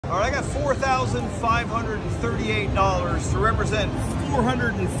got $4,538 to represent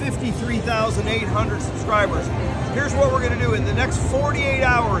 453,800 subscribers. Here's what we're gonna do. In the next 48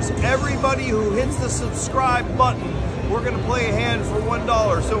 hours, everybody who hits the subscribe button, we're gonna play a hand for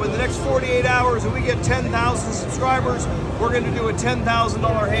 $1. So in the next 48 hours, if we get 10,000 subscribers, we're gonna do a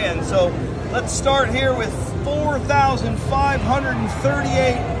 $10,000 hand. So let's start here with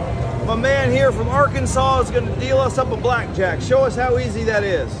 4,538. My man here from Arkansas is gonna deal us up a blackjack. Show us how easy that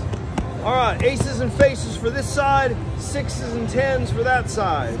is. All right, aces and faces for this side, sixes and tens for that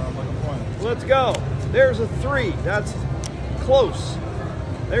side. Let's go. There's a 3, that's close.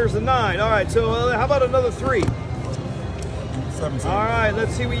 There's a 9. All right, so how about another 3? 17. All right,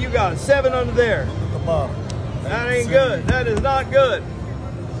 let's see what you got. 7 under there. That ain't good. That is not good.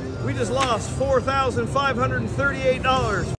 We just lost $4,538.